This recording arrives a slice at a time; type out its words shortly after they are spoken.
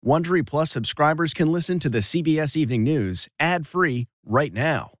Wondery Plus subscribers can listen to the CBS Evening News ad-free right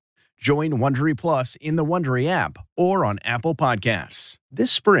now. Join Wondery Plus in the Wondery app or on Apple Podcasts.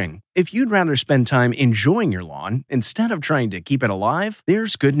 This spring, if you'd rather spend time enjoying your lawn instead of trying to keep it alive,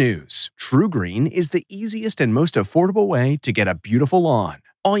 there's good news. TruGreen is the easiest and most affordable way to get a beautiful lawn.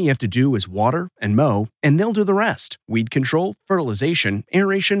 All you have to do is water and mow, and they'll do the rest. Weed control, fertilization,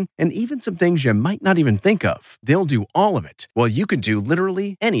 aeration, and even some things you might not even think of. They'll do all of it, while you can do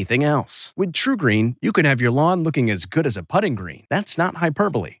literally anything else. With TruGreen, you can have your lawn looking as good as a putting green. That's not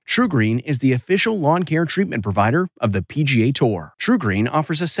hyperbole. TruGreen is the official lawn care treatment provider of the PGA Tour. TruGreen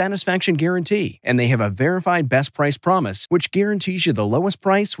offers a satisfaction guarantee, and they have a verified best price promise, which guarantees you the lowest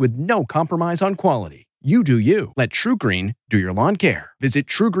price with no compromise on quality. You do you. Let TruGreen do your lawn care. Visit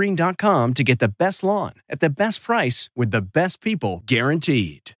TruGreen.com to get the best lawn at the best price with the best people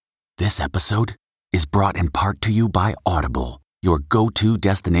guaranteed. This episode is brought in part to you by Audible, your go-to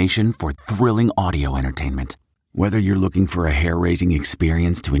destination for thrilling audio entertainment. Whether you're looking for a hair-raising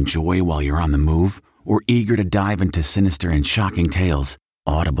experience to enjoy while you're on the move or eager to dive into sinister and shocking tales,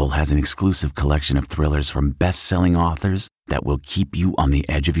 Audible has an exclusive collection of thrillers from best-selling authors that will keep you on the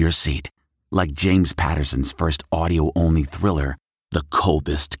edge of your seat. Like James Patterson's first audio-only thriller, The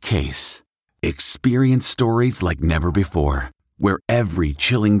Coldest Case. Experience stories like never before, where every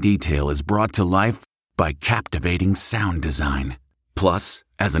chilling detail is brought to life by captivating sound design. Plus,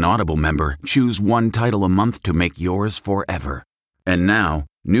 as an Audible member, choose one title a month to make yours forever. And now,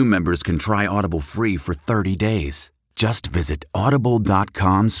 new members can try Audible free for 30 days. Just visit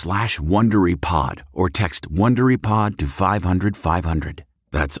audible.com/WonderyPod or text WonderyPod to 500-500.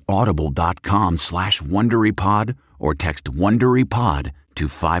 That's audible.com/WonderyPod or text WonderyPod to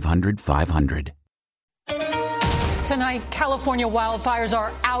 500-500. Tonight, California wildfires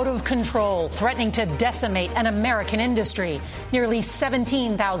are out of control, threatening to decimate an American industry. Nearly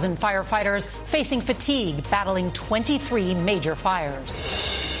 17,000 firefighters facing fatigue, battling 23 major fires.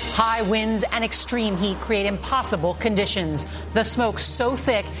 High winds and extreme heat create impossible conditions. The smoke so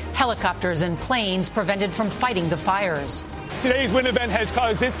thick, helicopters and planes prevented from fighting the fires. Today's wind event has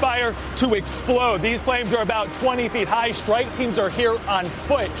caused this fire to explode. These flames are about 20 feet high. Strike teams are here on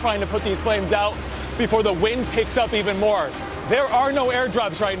foot trying to put these flames out before the wind picks up even more. There are no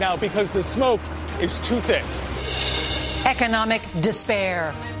airdrops right now because the smoke is too thick. Economic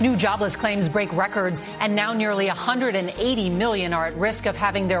despair. New jobless claims break records, and now nearly 180 million are at risk of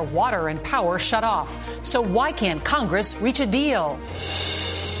having their water and power shut off. So why can't Congress reach a deal?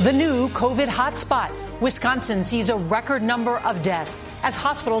 The new COVID hotspot. Wisconsin sees a record number of deaths as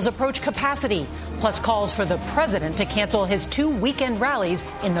hospitals approach capacity, plus calls for the president to cancel his 2 weekend rallies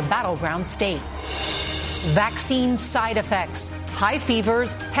in the battleground state. Vaccine side effects, high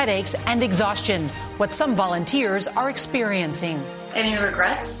fevers, headaches, and exhaustion, what some volunteers are experiencing. Any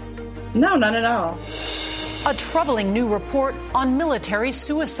regrets? No, none at all. A troubling new report on military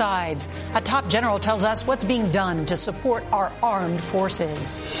suicides. A top general tells us what's being done to support our armed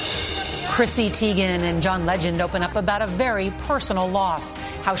forces. Chrissy Teigen and John Legend open up about a very personal loss,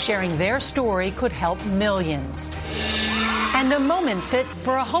 how sharing their story could help millions. And a moment fit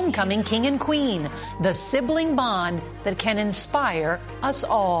for a homecoming king and queen, the sibling bond that can inspire us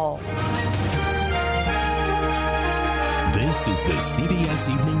all. This is the CBS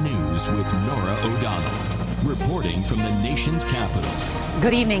Evening News with Norah O'Donnell, reporting from the nation's capital.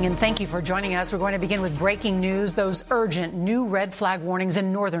 Good evening, and thank you for joining us. We're going to begin with breaking news, those urgent new red flag warnings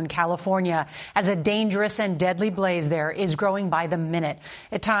in Northern California as a dangerous and deadly blaze there is growing by the minute,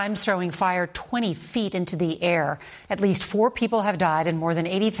 at times throwing fire 20 feet into the air. At least 4 people have died and more than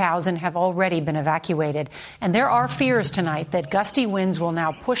 80,000 have already been evacuated. And there are fears tonight that gusty winds will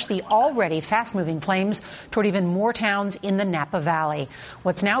now push the already fast-moving flames toward even more towns in the Napa Valley.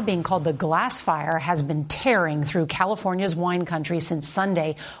 What's now being called the Glass Fire has been tearing through California's wine country since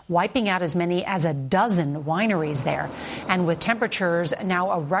Sunday, wiping out as many as a dozen wineries there. And with temperatures now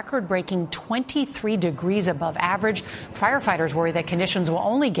a record-breaking 23 degrees above average, firefighters worry that conditions will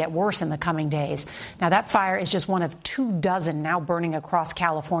only get worse in the coming days. Now, that fire is just one of 24 now burning across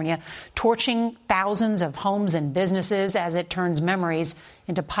California, torching thousands of homes and businesses as it turns memories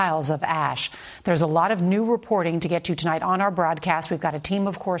into piles of ash. There's a lot of new reporting to get to tonight on our broadcast. We've got a team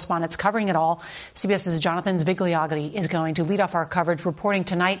of correspondents covering it all. CBS's Jonathan Zvigliagli is going to lead off our coverage, reporting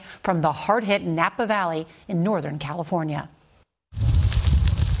tonight from the hard-hit Napa Valley in Northern California.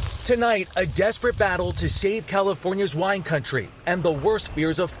 Tonight, a desperate battle to save California's wine country and the worst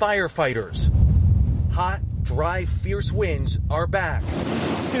fears of firefighters. Hot, dry, fierce winds are back.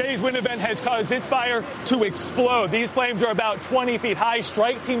 Today's wind event has caused this fire to explode. These flames are about 20 feet high.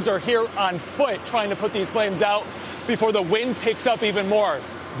 Strike teams are here on foot trying to put these flames out before the wind picks up even more.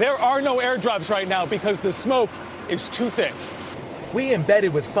 there are no airdrops right now because the smoke is too thick. We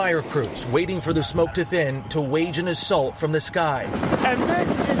embedded with fire crews, waiting for the smoke to thin to wage an assault from the sky. And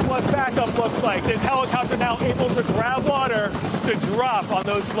this is what backup looks like. This helicopter now able to grab water to drop on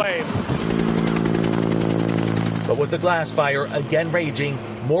those flames. But with the glass fire again raging,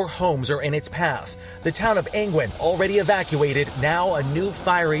 more homes are in its path. The town of Angwin, already evacuated, now a new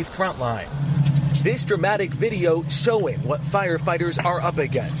fiery front line. This dramatic video showing what firefighters are up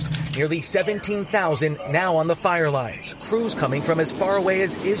against. Nearly 17,000 now on the fire lines. Crews coming from as far away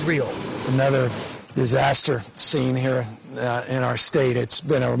as Israel. Another disaster scene here in our state. It's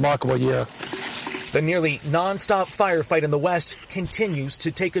been a remarkable year. The nearly non-stop firefight in the West continues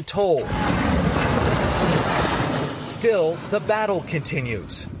to take a toll. Still, the battle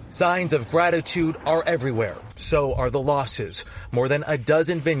continues. Signs of gratitude are everywhere. So are the losses. More than a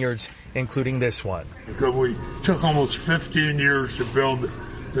dozen vineyards, including this one. Because we took almost 15 years to build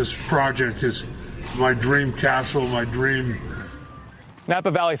this project. Is my dream castle, my dream.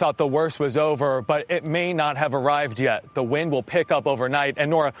 Napa Valley thought the worst was over, but it may not have arrived yet. The wind will pick up overnight. And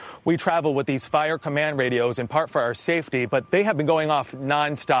Nora, we travel with these fire command radios in part for our safety, but they have been going off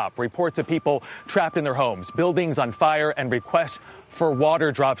nonstop. Reports of people trapped in their homes, buildings on fire, and requests for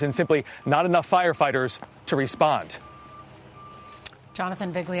water drops, and simply not enough firefighters to respond.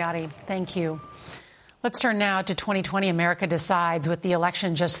 Jonathan Vigliotti, thank you. Let's turn now to 2020. America Decides. With the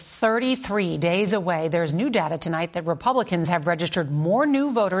election just 33 days away, there's new data tonight that Republicans have registered more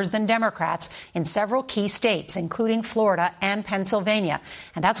new voters than Democrats in several key states, including Florida and Pennsylvania.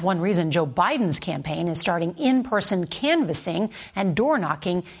 And that's one reason Joe Biden's campaign is starting in-person canvassing and door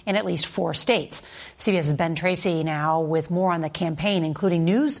knocking in at least 4 states. CBS's Ben Tracy now with more on the campaign, including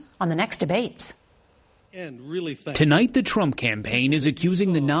news on the next debates. Tonight, the Trump campaign is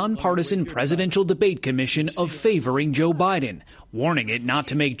accusing the nonpartisan Presidential Debate Commission of favoring Joe Biden, warning it not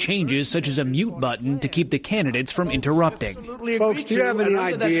to make changes such as a mute button to keep the candidates from interrupting. Folks, do you have any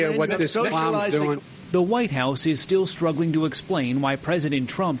idea what this clown's doing? The White House is still struggling to explain why President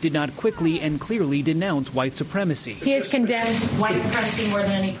Trump did not quickly and clearly denounce white supremacy. He has condemned white supremacy more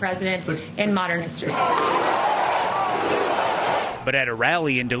than any president in modern history. But at a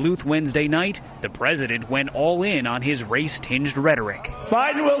rally in Duluth Wednesday night, the president went all in on his race-tinged rhetoric.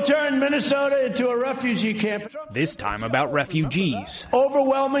 Biden will turn Minnesota into a refugee camp. This time about refugees.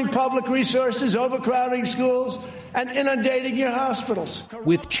 Overwhelming public resources, overcrowding schools, and inundating your hospitals.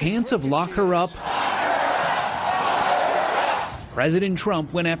 With chants of lock her up, President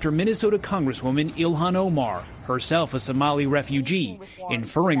Trump went after Minnesota Congresswoman Ilhan Omar, herself a Somali refugee,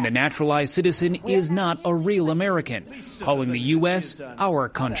 inferring the naturalized citizen is not a real American, calling the U.S. our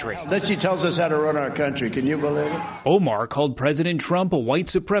country. Then she tells us how to run our country. Can you believe it? Omar called President Trump a white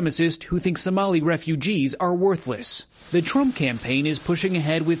supremacist who thinks Somali refugees are worthless. The Trump campaign is pushing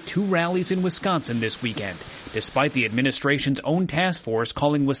ahead with 2 rallies in Wisconsin this weekend, despite the administration's own task force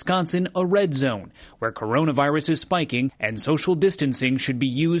calling Wisconsin a red zone, where coronavirus is spiking and social distancing should be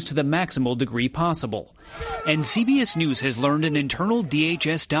used to the maximal degree possible. And CBS News has learned an internal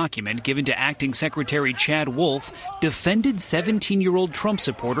DHS document given to Acting Secretary Chad Wolf defended 17-year-old Trump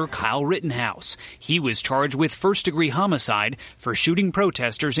supporter Kyle Rittenhouse. He was charged with first-degree homicide for shooting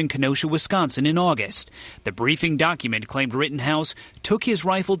protesters in Kenosha, Wisconsin in August. The briefing document claimed Rittenhouse took his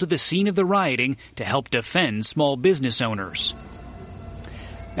rifle to the scene of the rioting to help defend small business owners.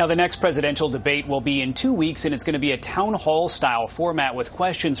 Now, the next presidential debate will be in 2 weeks, and it's going to be a town hall style format with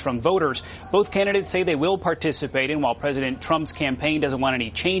questions from voters. Both candidates say they will participate in. While President Trump's campaign doesn't want any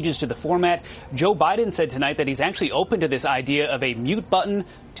changes to the format, Joe Biden said tonight that he's actually open to this idea of a mute button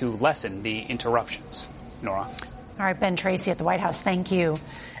to lessen the interruptions. Nora. All right, Ben Tracy at the White House. Thank you.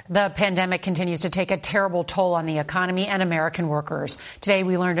 The pandemic continues to take a terrible toll on the economy and American workers. Today,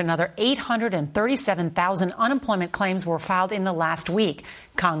 we learned another 837,000 unemployment claims were filed in the last week.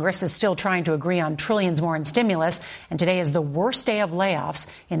 Congress is still trying to agree on trillions more in stimulus, and today is the worst day of layoffs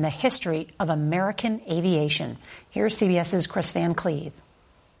in the history of American aviation. Here's CBS's Chris Van Cleve.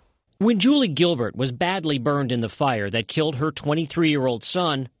 When Julie Gilbert was badly burned in the fire that killed her 23-year-old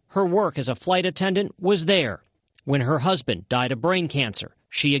son, her work as a flight attendant was there. When her husband died of brain cancer,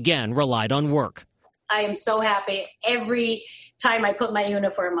 she again relied on work. I am so happy every time I put my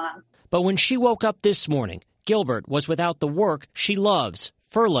uniform on. But when she woke up this morning, Gilbert was without the work she loves,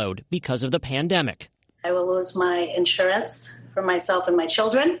 furloughed because of the pandemic. I will lose my insurance for myself and my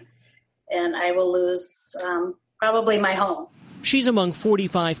children, and I will lose probably my home. She's among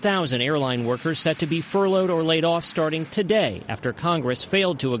 45,000 airline workers set to be furloughed or laid off starting today after Congress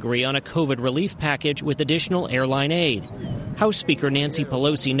failed to agree on a COVID relief package with additional airline aid. House Speaker Nancy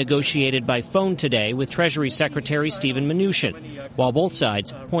Pelosi negotiated by phone today with Treasury Secretary Steven Mnuchin, while both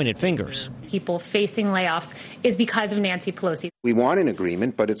sides pointed fingers. People facing layoffs is because of Nancy Pelosi. We want an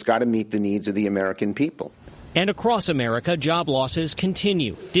agreement, but it's got to meet the needs of the American people. And across America, job losses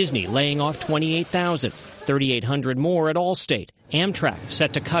continue. Disney laying off 28,000. 3,800 more at Allstate. Amtrak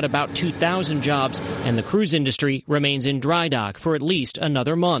set to cut about 2,000 jobs, and the cruise industry remains in dry dock for at least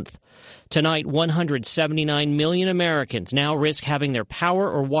another month. Tonight, 179 million Americans now risk having their power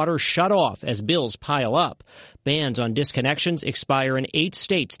or water shut off as bills pile up. Bans on disconnections expire in 8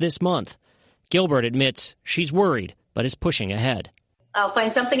 states this month. Gilbert admits she's worried, but is pushing ahead. I'll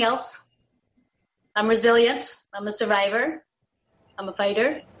find something else. I'm resilient. I'm a survivor. I'm a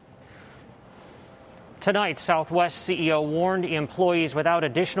fighter. Tonight, Southwest CEO warned employees without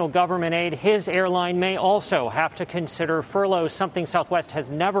additional government aid, his airline may also have to consider furloughs, something Southwest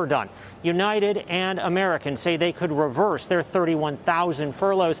has never done. United and American say they could reverse their 31,000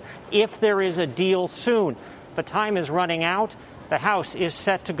 furloughs if there is a deal soon. But time is running out. The House is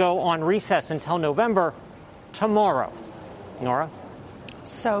set to go on recess until November tomorrow. Nora?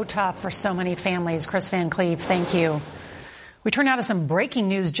 So tough for so many families. Chris Van Cleave, thank you. We turn now to some breaking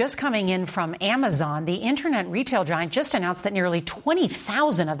news just coming in from Amazon. The internet retail giant just announced that nearly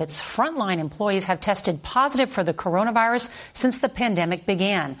 20,000 of its frontline employees have tested positive for the coronavirus since the pandemic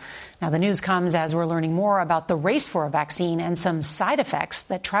began. Now, the news comes as we're learning more about the race for a vaccine and some side effects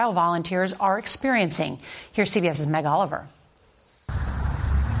that trial volunteers are experiencing. Here's CBS's Meg Oliver.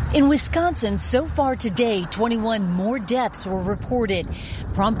 In Wisconsin, so far today, 21 more deaths were reported,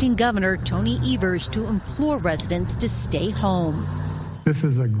 prompting Governor Tony Evers to implore residents to stay home. This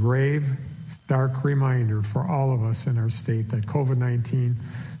is a grave, stark reminder for all of us in our state that COVID-19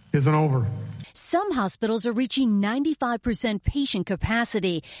 isn't over. Some hospitals are reaching 95% patient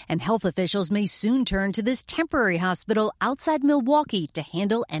capacity, and health officials may soon turn to this temporary hospital outside Milwaukee to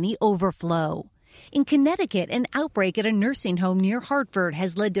handle any overflow. In Connecticut, an outbreak at a nursing home near Hartford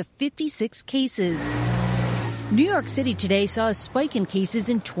has led to 56 cases. New York City today saw a spike in cases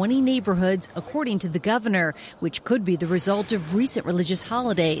in 20 neighborhoods, according to the governor, which could be the result of recent religious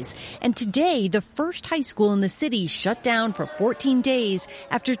holidays. And today, the first high school in the city shut down for 14 days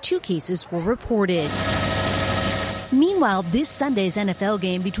after 2 cases were reported. Meanwhile, this Sunday's NFL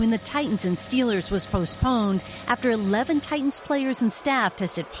game between the Titans and Steelers was postponed after 11 Titans players and staff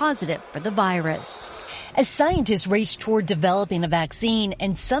tested positive for the virus. As scientists race toward developing a vaccine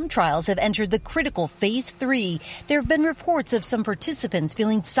and some trials have entered the critical phase 3, there have been reports of some participants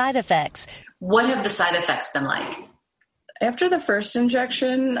feeling side effects. What have the side effects been like? After the first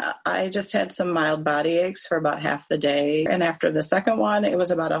injection, I just had some mild body aches for about half the day. And after the second one, it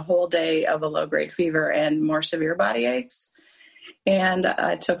was about a whole day of a low-grade fever and more severe body aches. And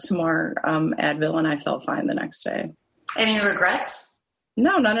I took some more Advil, and I felt fine the next day. Any regrets?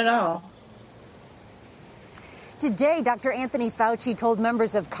 No, none at all. Today, Dr. Anthony Fauci told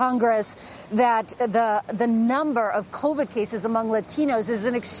members of Congress that the number of COVID cases among Latinos is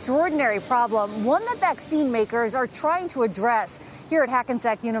an extraordinary problem, one that vaccine makers are trying to address. Here at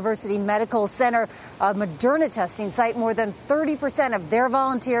Hackensack University Medical Center, a Moderna testing site, more than 30% of their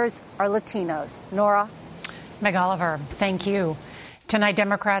volunteers are Latinos. Nora? Meg Oliver, thank you. Tonight,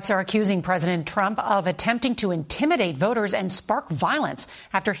 Democrats are accusing President Trump of attempting to intimidate voters and spark violence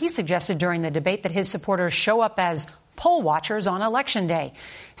after he suggested during the debate that his supporters show up as poll watchers on Election Day.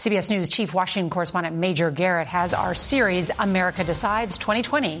 CBS News Chief Washington correspondent Major Garrett has our series, America Decides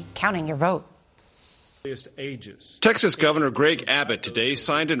 2020, Counting Your Vote. Texas Governor Greg Abbott today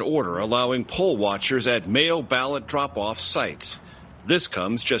signed an order allowing poll watchers at mail ballot drop-off sites. This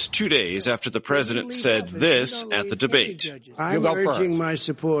comes just 2 days after the president said this at the debate. I'm urging my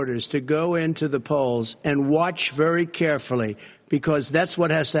supporters to go into the polls and watch very carefully, because that's what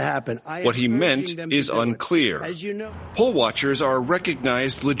has to happen. What he meant is unclear. As you know, poll watchers are a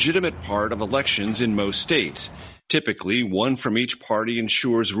recognized legitimate part of elections in most states. Typically, one from each party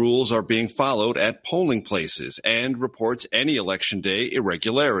ensures rules are being followed at polling places and reports any election day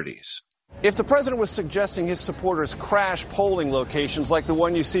irregularities. If the president was suggesting his supporters crash polling locations like the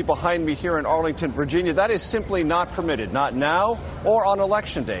one you see behind me here in Arlington, Virginia, that is simply not permitted, not now or on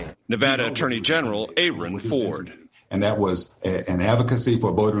Election Day. Nevada Attorney General Aaron Ford. And that was an advocacy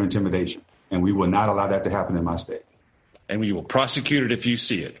for voter intimidation. And we will not allow that to happen in my state. And we will prosecute it if you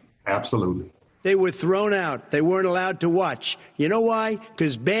see it. Absolutely. they were thrown out. They weren't allowed to watch. You know why?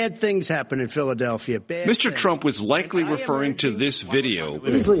 Because bad things happen in Philadelphia. Mr. Trump was likely referring to this video.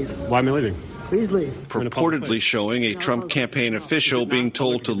 Please leave. Why am I leaving? Please leave. Purportedly showing a Trump campaign official being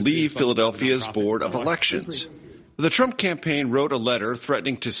told to leave Philadelphia's Board of Elections. The Trump campaign wrote a letter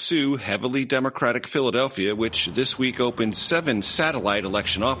threatening to sue heavily Democratic Philadelphia, which this week opened 7 satellite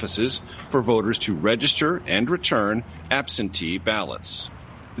election offices for voters to register and return absentee ballots.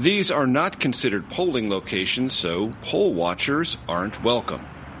 These are not considered polling locations, so poll watchers aren't welcome.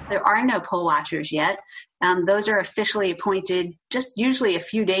 There are no poll watchers yet. Those are officially appointed just usually a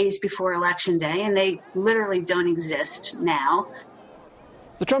few days before Election Day, and they literally don't exist now.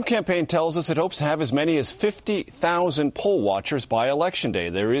 The Trump campaign tells us it hopes to have as many as 50,000 poll watchers by Election Day.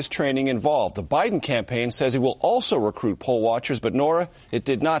 There is training involved. The Biden campaign says it will also recruit poll watchers, but Nora, it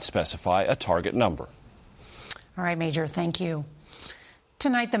did not specify a target number. All right, Major, thank you.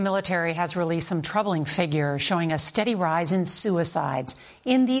 Tonight, the military has released some troubling figures showing a steady rise in suicides.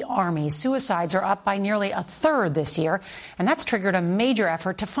 In the Army, suicides are up by nearly a third this year, and that's triggered a major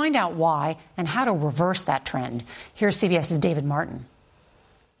effort to find out why and how to reverse that trend. Here's CBS's David Martin.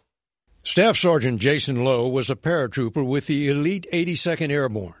 Staff Sergeant Jason Lowe was a paratrooper with the elite 82nd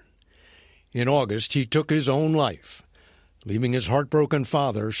Airborne. In August, he took his own life, leaving his heartbroken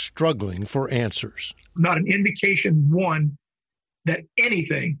father struggling for answers. Not an indication, one, that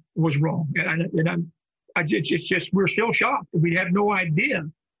anything was wrong. It's just, we're still shocked. We have no idea.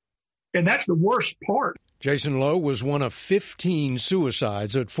 And that's the worst part. Jason Lowe was one of 15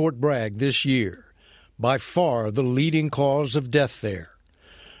 suicides at Fort Bragg this year, by far the leading cause of death there.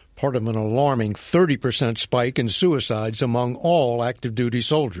 Part of an alarming 30% spike in suicides among all active duty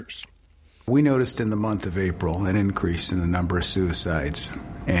soldiers. We noticed in the month of April an increase in the number of suicides,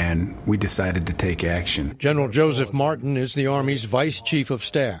 and we decided to take action. General Joseph Martin is the Army's Vice Chief of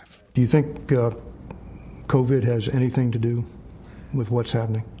Staff. Do you think COVID has anything to do with what's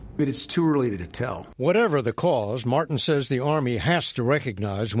happening? But it's too early to tell. Whatever the cause, Martin says the Army has to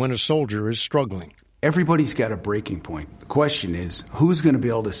recognize when a soldier is struggling. Everybody's got a breaking point. The question is, who's going to be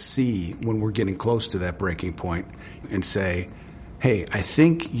able to see when we're getting close to that breaking point and say, hey, I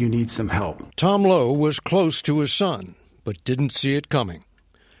think you need some help. Tom Lowe was close to his son, but didn't see it coming.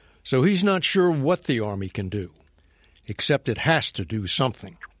 So he's not sure what the Army can do, except it has to do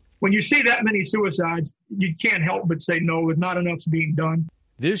something. When you see that many suicides, you can't help but say, no, not enough's being done.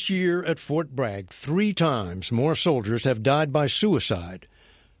 This year at Fort Bragg, 3 times more soldiers have died by suicide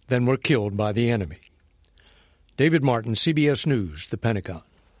than were killed by the enemy. David Martin, CBS News, the Pentagon.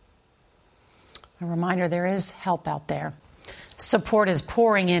 A reminder, there is help out there. Support is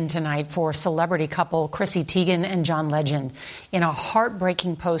pouring in tonight for celebrity couple Chrissy Teigen and John Legend. In a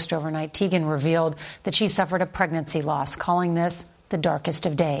heartbreaking post overnight, Teigen revealed that she suffered a pregnancy loss, calling this the darkest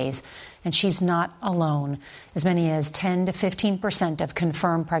of days. And she's not alone. As many as 10 to 15% of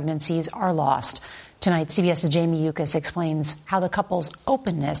confirmed pregnancies are lost. Tonight, CBS's Jamie Yuccas explains how the couple's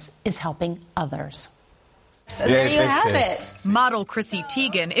openness is helping others. There you have it. Model Chrissy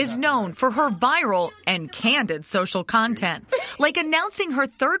Teigen is known for her viral and candid social content, like announcing her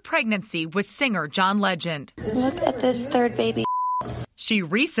 3rd pregnancy with singer John Legend. Look at this 3rd baby. She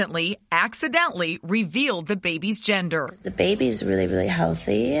recently accidentally revealed the baby's gender. The baby's really, really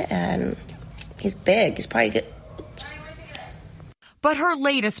healthy, and he's big. He's probably good. But her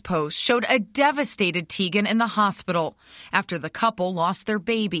latest post showed a devastated Teigen in the hospital after the couple lost their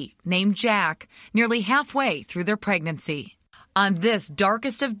baby, named Jack, nearly halfway through their pregnancy. On this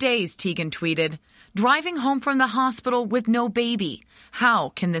darkest of days, Teigen tweeted, "Driving home from the hospital with no baby. How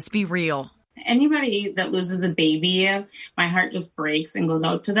can this be real?" Anybody that loses a baby, my heart just breaks and goes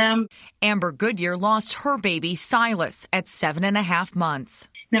out to them. Amber Goodyear lost her baby, Silas, at 7.5 months.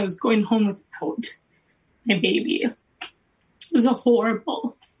 And I was going home without my baby. It was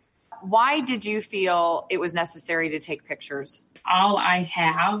horrible. Why did you feel it was necessary to take pictures? All I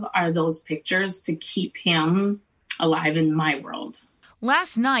have are those pictures to keep him alive in my world.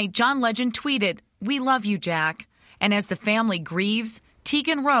 Last night, John Legend tweeted, "We love you, Jack." And as the family grieves,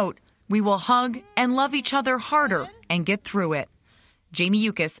 Teigen wrote, "We will hug and love each other harder and get through it." Jamie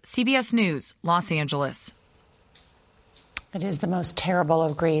Yuccas, CBS News, Los Angeles. It is the most terrible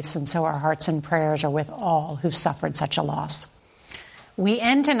of griefs, and so our hearts and prayers are with all who've suffered such a loss. We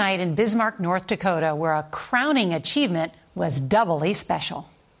end tonight in Bismarck, North Dakota, where a crowning achievement was doubly special.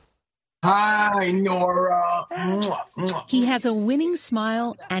 Hi, Nora. He has a winning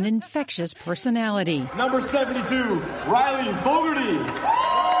smile and infectious personality. Number 72, Riley Fogarty.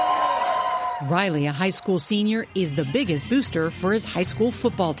 Riley, a high school senior, is the biggest booster for his high school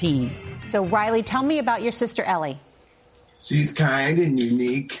football team. So, Riley, tell me about your sister Ellie. She's kind and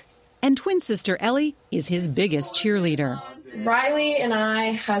unique. And twin sister Ellie is his biggest cheerleader. Riley and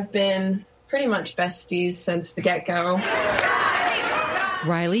I have been pretty much besties since the get-go.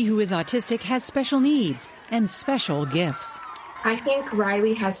 Riley, who is autistic, has special needs and special gifts. I think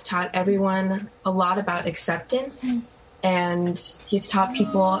Riley has taught everyone a lot about acceptance, and he's taught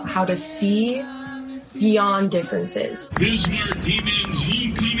people how to see beyond differences. Bismarck Demons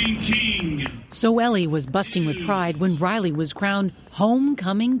Homecoming King. So Ellie was busting with pride when Riley was crowned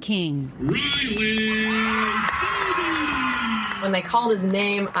Homecoming King. Riley! When they called his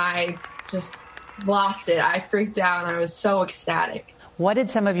name, I just lost it. I freaked out, and I was so ecstatic. What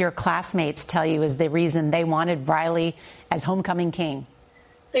did some of your classmates tell you is the reason they wanted Riley as Homecoming King?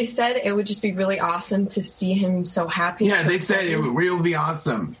 They said it would just be really awesome to see him so happy. Yeah, they said it would really be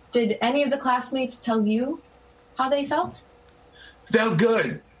awesome. Did any of the classmates tell you how they felt? Felt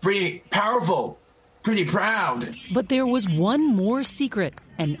good, pretty powerful, pretty proud. But there was one more secret,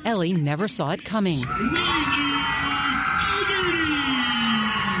 and Ellie never saw it coming.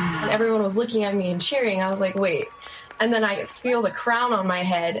 And everyone was looking at me and cheering. I was like, wait. And then I feel the crown on my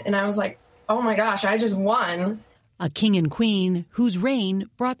head, and I was like, oh my gosh, I just won. A king and queen whose reign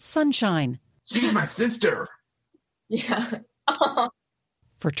brought sunshine. She's my sister. Yeah.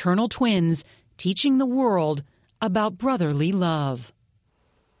 Fraternal twins teaching the world about brotherly love.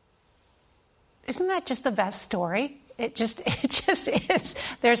 Isn't that just the best story? It just is.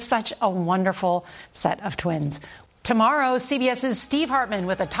 There's such a wonderful set of twins. Tomorrow, CBS's Steve Hartman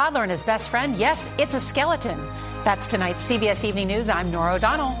with a toddler and his best friend. Yes, it's a skeleton. That's tonight's CBS Evening News. I'm Norah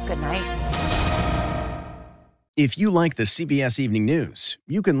O'Donnell. Good night. If you like the CBS Evening News,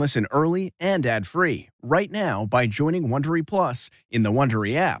 you can listen early and ad-free right now by joining Wondery Plus in the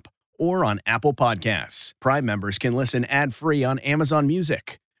Wondery app or on Apple Podcasts. Prime members can listen ad-free on Amazon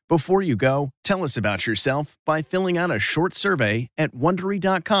Music. Before you go, tell us about yourself by filling out a short survey at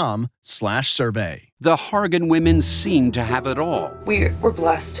Wondery.com/survey. The Hargan women seemed to have it all. We were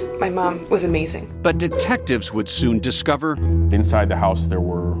blessed. My mom was amazing. But detectives would soon discover inside the house there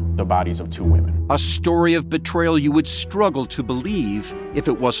were the bodies of 2 women. A story of betrayal you would struggle to believe if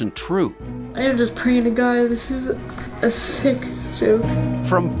it wasn't true. I am just praying to God, this is a sick joke.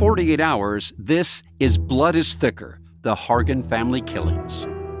 From 48 Hours, this is Blood is Thicker, the Hargan family killings.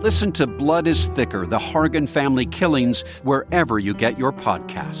 Listen to Blood is Thicker, the Hargan family killings, wherever you get your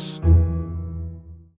podcasts.